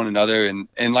one another,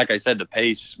 and like I said, the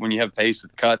pace. When you have pace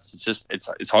with cuts,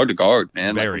 it's hard to guard,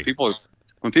 man. Very. Like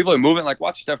when people are moving, like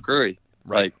watch Steph Curry.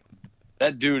 Right. Like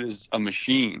that dude is a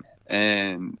machine,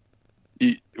 and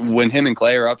when him and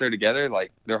Clay are out there together,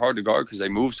 like they're hard to guard because they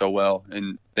move so well,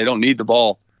 and they don't need the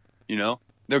ball.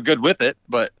 They're good with it,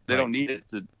 but they don't need it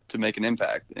to make an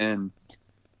impact. And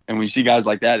when you see guys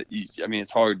like that,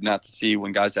 it's hard not to see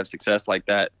when guys have success like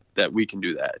that we can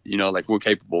do that. Like we're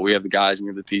capable. We have the guys and we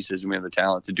have the pieces and we have the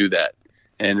talent to do that.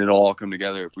 And it'll all come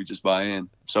together if we just buy in.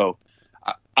 So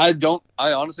I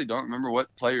honestly don't remember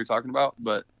what play you're talking about,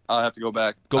 but I'll have to go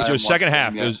back. Go to second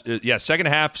half. It was, second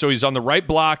half. So he's on the right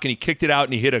block and he kicked it out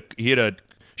and he hit a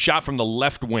shot from the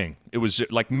left wing. It was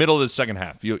like middle of the second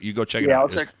half. You go check it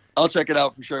out. Yeah, I'll check it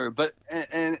out for sure. But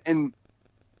and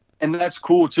that's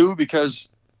cool too, because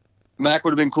Mac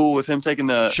would have been cool with him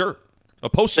taking a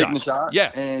post taking the shot.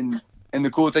 Yeah. And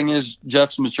the cool thing is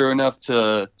Jeff's mature enough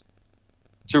to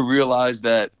realize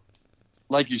that,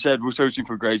 like you said, we're searching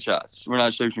for great shots. We're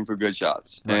not searching for good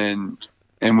shots. Right.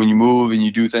 And when you move and you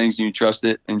do things and you trust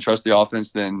it and trust the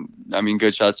offense, then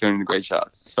good shots turn into great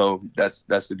shots. So that's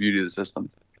the beauty of the system.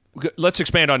 Let's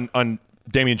expand on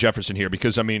Damian Jefferson here,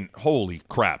 because holy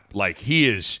crap. Like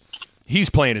he's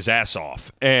playing his ass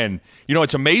off. And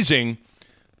it's amazing.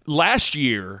 Last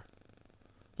year,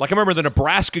 like I remember the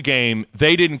Nebraska game,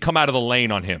 they didn't come out of the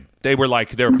lane on him. They were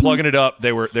plugging it up.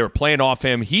 They were playing off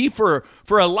him. He for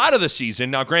a lot of the season.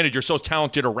 Now, granted, you're so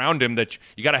talented around him that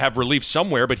you got to have relief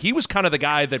somewhere. But he was kind of the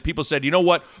guy that people said, you know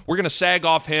what, we're going to sag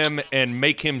off him and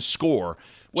make him score.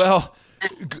 Well,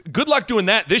 good luck doing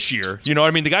that this year.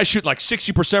 The guy shooting like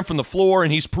 60% from the floor,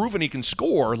 and he's proven he can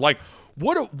score. Like,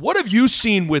 what have you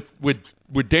seen with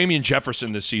Damian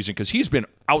Jefferson this season? Because he's been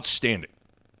outstanding.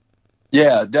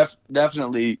 Yeah,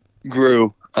 definitely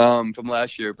grew from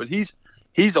last year, but he's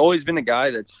always been a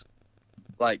guy that's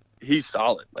like he's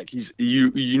solid. Like he's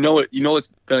it's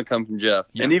gonna come from Jeff,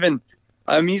 and even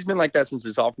he's been like that since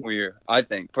his sophomore year. I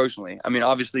think personally,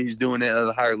 obviously he's doing it at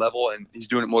a higher level and he's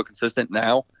doing it more consistent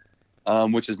now,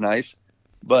 which is nice.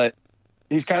 But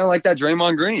he's kind of like that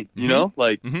Draymond Green,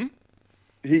 like. Mm-hmm.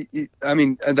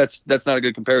 That's not a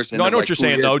good comparison. No, I know what you're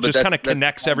saying though. Just kind of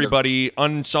connects everybody,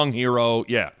 unsung hero.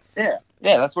 Yeah.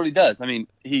 Yeah, that's what he does.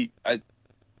 He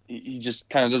just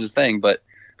kind of does his thing. But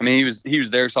he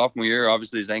was there sophomore year.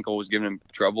 Obviously, his ankle was giving him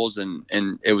troubles, and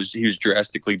he was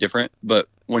drastically different. But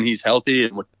when he's healthy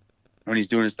and when he's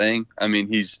doing his thing,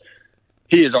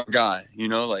 he is our guy.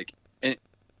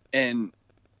 And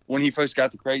when he first got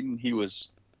to Creighton, he was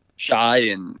shy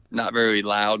and not very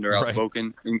loud or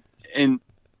outspoken, and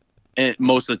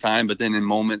most of the time. But then in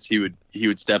moments, he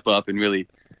would step up and really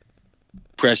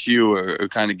press you or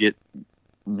kind of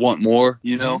want more,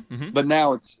 Mm-hmm. But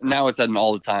now it's at an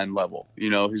all the time level.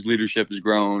 His leadership has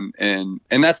grown, and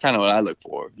that's kind of what I look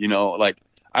for. Like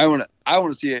I want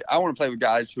to play with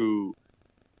guys who,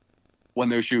 when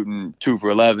they're shooting 2 for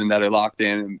 11, that are locked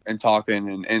in and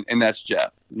talking, and that's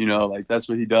Jeff. Like that's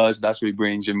what he does, that's what he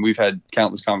brings, and we've had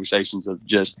countless conversations of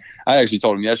just. I actually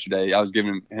told him yesterday. I was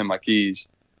giving him my keys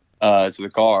to the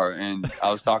car, and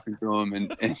I was talking to him,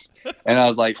 and I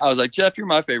was like, Jeff, you're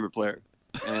my favorite player,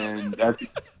 and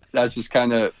that's just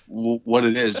kind of what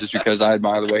it is, just because I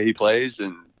admire the way he plays,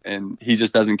 and he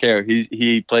just doesn't care.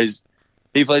 He plays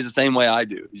the same way I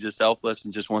do. He's just selfless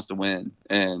and just wants to win,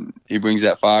 and he brings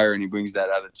that fire and he brings that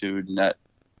attitude, and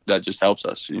just helps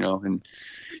us, and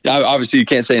yeah, obviously you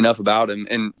can't say enough about him,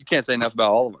 and you can't say enough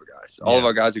about all of our guys. All of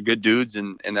our guys are good dudes,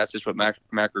 and that's just what Mac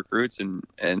recruits, and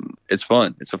it's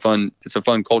fun. It's a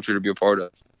fun culture to be a part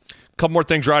of. Couple more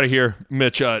things right here,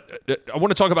 Mitch. I want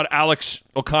to talk about Alex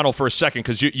O'Connell for a second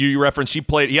because you referenced he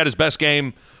had his best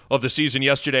game of the season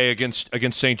yesterday against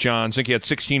St. John's. I think he had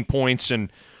 16 points,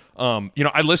 and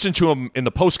I listened to him in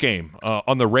the post game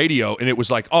on the radio, and it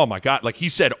was like, oh my God, like he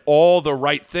said all the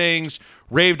right things,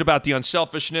 raved about the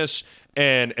unselfishness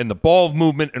and the ball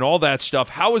movement and all that stuff.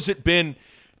 How has it been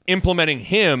implementing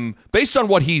him based on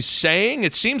what he's saying?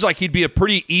 It seems like he'd be a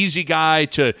pretty easy guy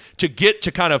to get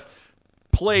to kind of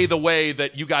play the way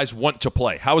that you guys want to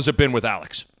play. How has it been with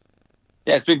Alex?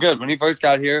 Yeah, it's been good. When he first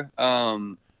got here,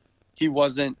 he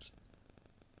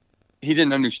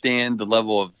didn't understand the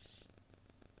level of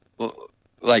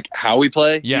like how we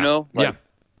play,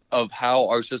 of how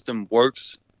our system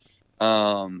works.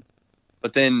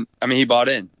 But then, he bought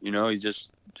in,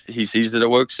 he sees that it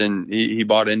works, and he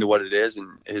bought into what it is, and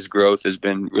his growth has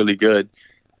been really good.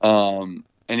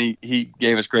 And he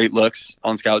gave us great looks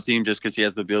on scout team just because he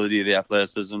has the ability, the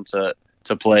athleticism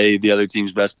to play the other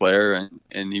team's best player,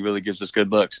 and he really gives us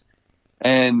good looks.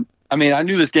 And I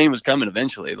knew this game was coming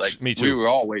eventually. Like, me too. We were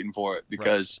all waiting for it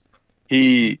because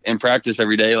he, in practice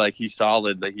every day, like, he's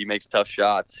solid. Like, he makes tough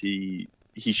shots. He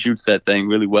shoots that thing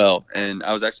really well. And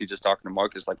I was actually just talking to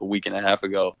Marcus like a week and a half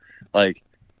ago. Like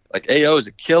AO is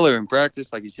a killer in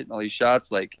practice. Like, he's hitting all these shots.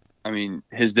 Like,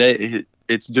 his day,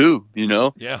 it's due,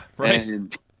 Yeah, right.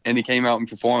 And he came out and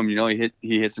performed.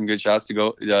 He hit some good shots to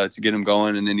go to get him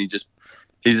going, and then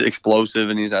he's explosive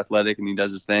and he's athletic and he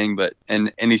does his thing. But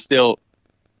and he's still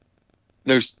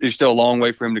there's still a long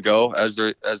way for him to go, as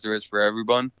there is for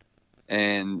everyone,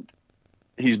 and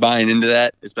he's buying into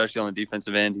that, especially on the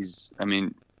defensive end.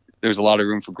 There's a lot of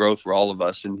room for growth for all of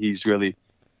us, and he's really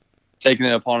taking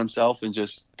it upon himself and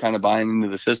just kind of buying into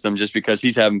the system just because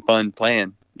he's having fun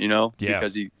playing, Yeah.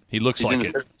 Because he looks like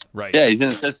it. Right. Yeah, he's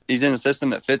in a system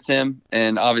that fits him,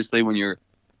 and obviously when you're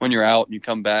out and you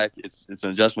come back, it's an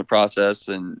adjustment process,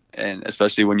 and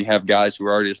especially when you have guys who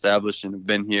are already established and have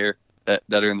been here that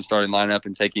are in the starting lineup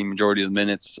and taking majority of the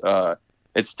minutes,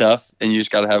 it's tough, and you just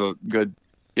got to have you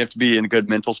have to be in a good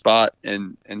mental spot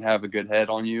and have a good head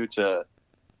on you to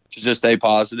just stay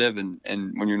positive, and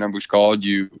when your number's called,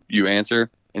 you answer,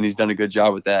 and he's done a good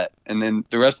job with that. And then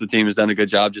the rest of the team has done a good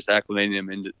job just acclimating him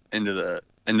into the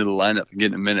lineup and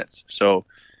getting him minutes. So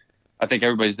I think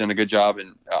everybody's done a good job,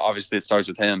 and obviously it starts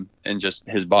with him and just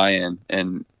his buy-in,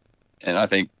 and I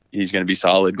think he's going to be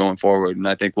solid going forward, and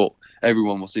I think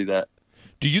everyone will see that.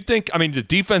 Do you think, the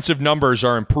defensive numbers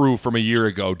are improved from a year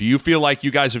ago. Do you feel like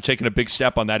you guys have taken a big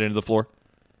step on that end of the floor?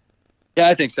 Yeah,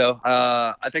 I think so.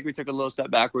 I think we took a little step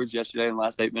backwards yesterday in the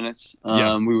last 8 minutes.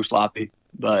 We were sloppy,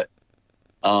 but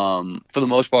for the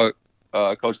most part,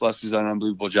 Coach Leslie's done an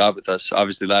unbelievable job with us.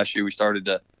 Obviously, last year we started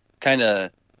to kind of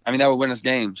that would win us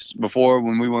games. Before,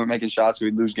 when we weren't making shots,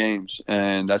 we'd lose games,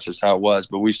 and that's just how it was.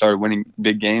 But we started winning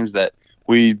big games that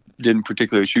we didn't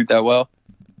particularly shoot that well.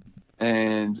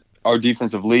 And our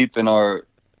defensive leap and our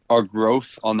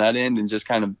growth on that end and just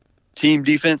kind of team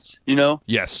defense,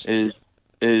 yes,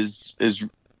 is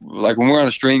like when we're on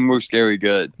a string, we're scary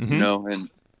good,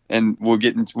 and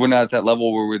we're not at that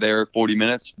level where we're there 40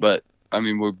 minutes, but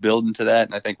we're building to that,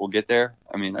 and I think we'll get there.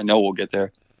 I know we'll get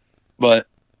there, but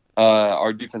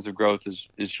our defensive growth is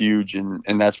huge,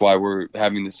 and that's why we're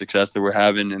having the success that we're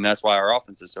having, and that's why our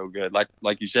offense is so good.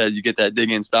 Like you said, you get that dig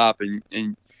in stop,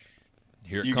 and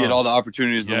you get all the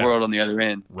opportunities in the world on the other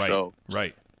end.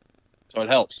 Right. So it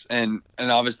helps, and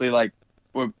obviously, like,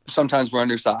 sometimes we're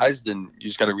undersized, and you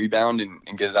just got to rebound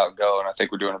and get it out and go, and I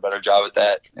think we're doing a better job at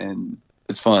that, and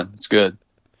it's fun. It's good.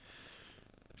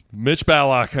 Mitch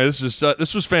Ballock,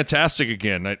 this was fantastic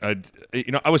again.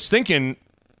 I was thinking,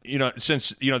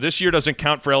 since this year doesn't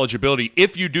count for eligibility,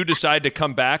 if you do decide to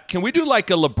come back, can we do like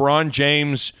a LeBron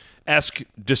James-esque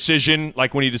decision,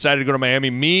 like when he decided to go to Miami?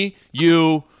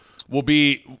 We'll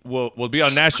be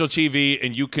on national TV,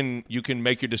 and you can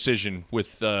make your decision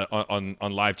with on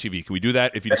live TV. Can we do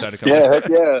that if you decide to come? Yeah, heck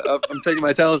yeah. I'm taking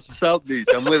my talents to South Beach.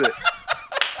 I'm with it.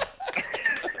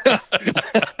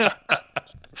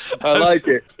 I like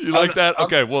it. You like that?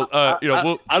 Okay. Well, I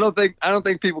don't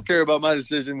think people care about my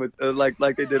decision with like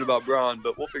they did about Braun,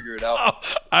 but we'll figure it out. Oh,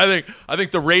 I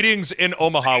think the ratings in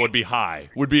Omaha would be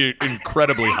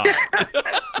incredibly high.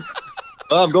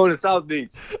 Well, I'm going to South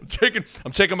Beach.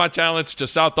 I'm taking my talents to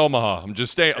South Omaha. I'm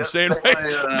staying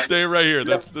right here.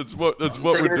 That's what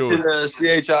we're doing.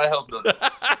 CHI helped us.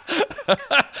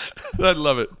 I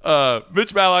love it.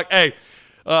 Mitch Ballock, hey,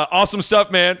 Awesome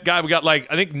stuff, man. Guy, we got I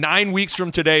think 9 weeks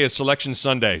from today is Selection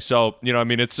Sunday. So,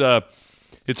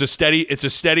 it's a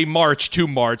steady march to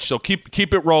March. So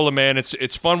keep it rolling, man.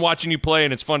 It's fun watching you play,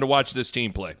 and it's fun to watch this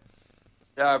team play.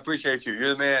 Yeah, I appreciate you. You're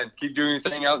the man. Keep doing your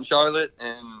thing out in Charlotte,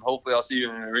 and hopefully I'll see you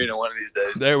in an arena one of these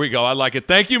days. There we go. I like it.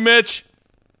 Thank you, Mitch.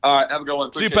 All right, have a good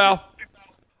one. See you, pal.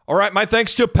 All right, my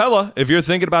thanks to Pella. If you're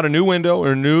thinking about a new window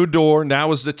or a new door,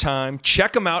 now is the time.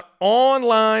 Check them out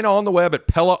online on the web at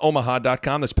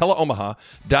PellaOmaha.com. That's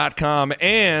PellaOmaha.com.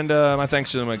 And my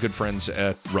thanks to my good friends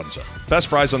at Runza. Best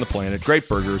fries on the planet, great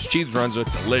burgers, cheese Runza,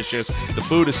 delicious. The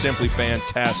food is simply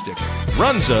fantastic.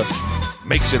 Runza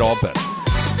makes it all better.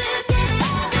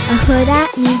 A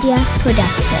Huda Media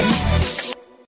Production.